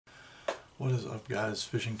What is up, guys?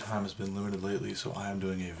 Fishing time has been limited lately, so I am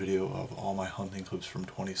doing a video of all my hunting clips from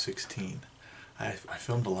 2016. I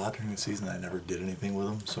filmed a lot during the season. I never did anything with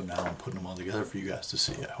them, so now I'm putting them all together for you guys to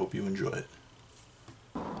see. I hope you enjoy it.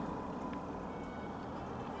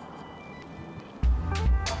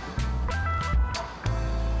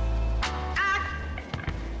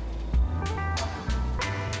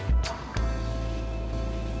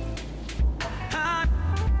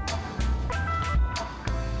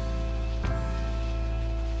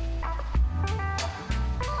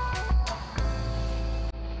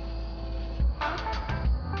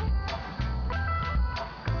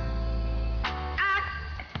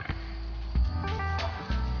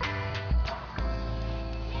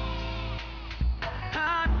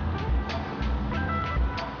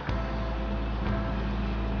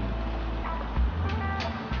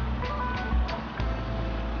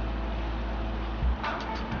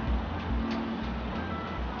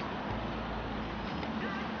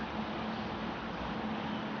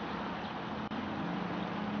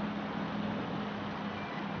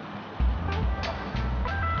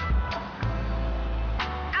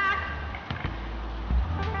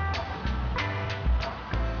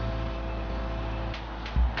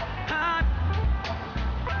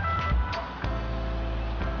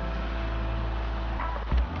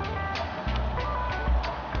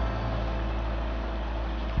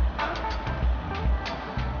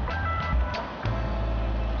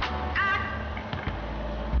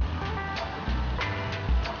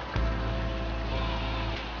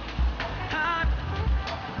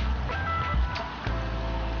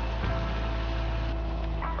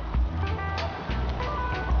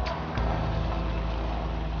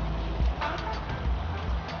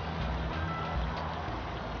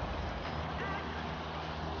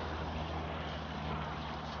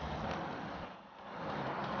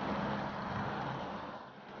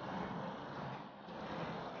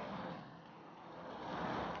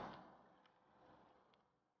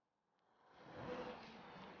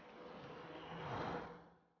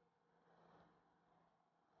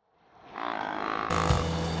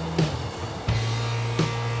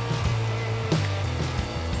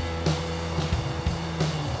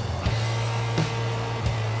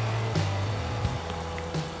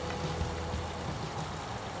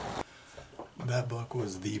 That buck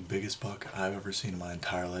was the biggest buck I've ever seen in my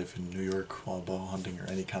entire life in New York while bow hunting or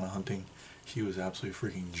any kind of hunting. He was absolutely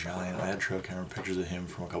freaking giant. I had trail camera pictures of him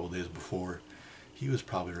from a couple days before. He was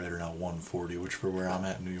probably right around 140, which for where I'm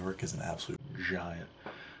at in New York is an absolute giant.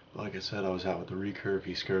 Like I said, I was out with the recurve.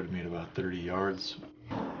 He scared me at about 30 yards.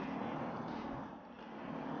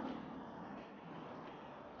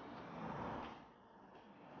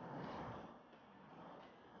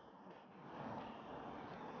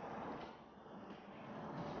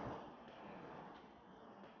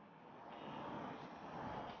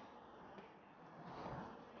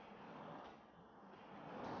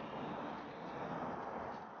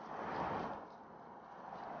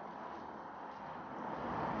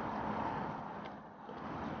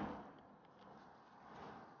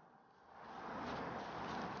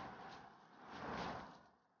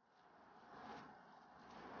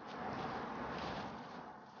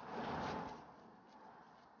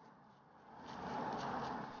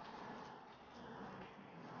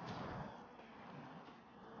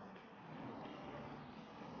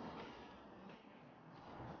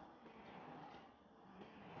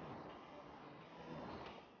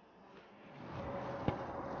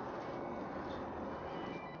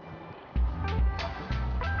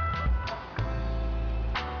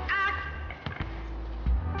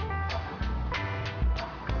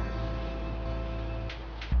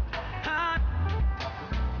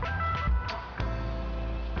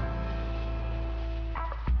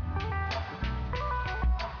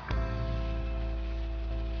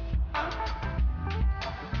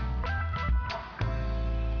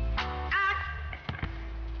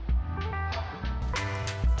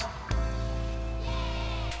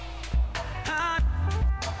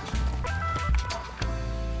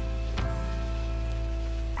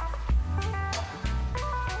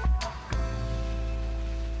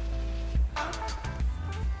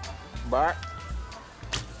 Bark.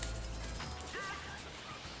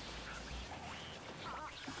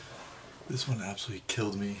 This one absolutely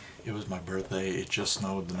killed me. It was my birthday. It just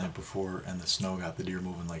snowed the night before, and the snow got the deer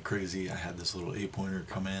moving like crazy. I had this little 8-pointer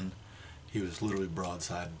come in. He was literally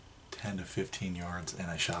broadside 10 to 15 yards,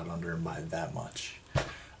 and I shot under him by that much.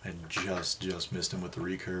 I just missed him with the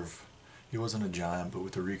recurve. He wasn't a giant, but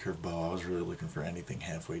with the recurve bow, I was really looking for anything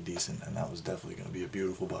halfway decent, and that was definitely going to be a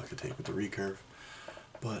beautiful buck to take with the recurve.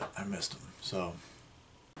 But I missed him, so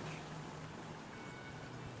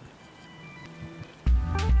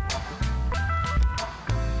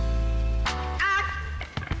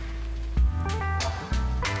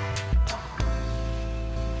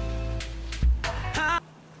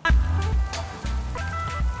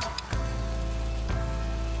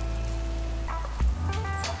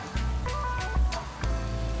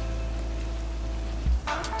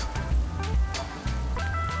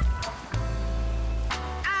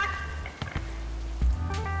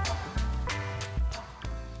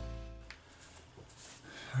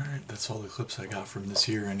Alright, that's all the clips I got from this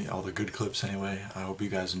year, and all the good clips anyway. I hope you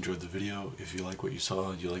guys enjoyed the video. If you like what you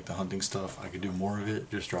saw, you like the hunting stuff, I could do more of it.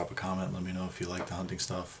 Just drop a comment, let me know if you like the hunting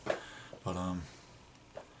stuff. But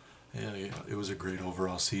yeah, it was a great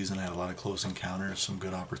overall season. I had a lot of close encounters, some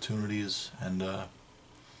good opportunities, and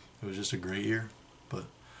it was just a great year. But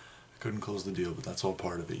I couldn't close the deal, but that's all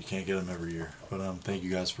part of it. You can't get them every year. But thank you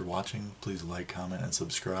guys for watching. Please like, comment, and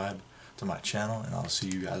subscribe to my channel, and I'll see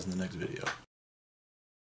you guys in the next video.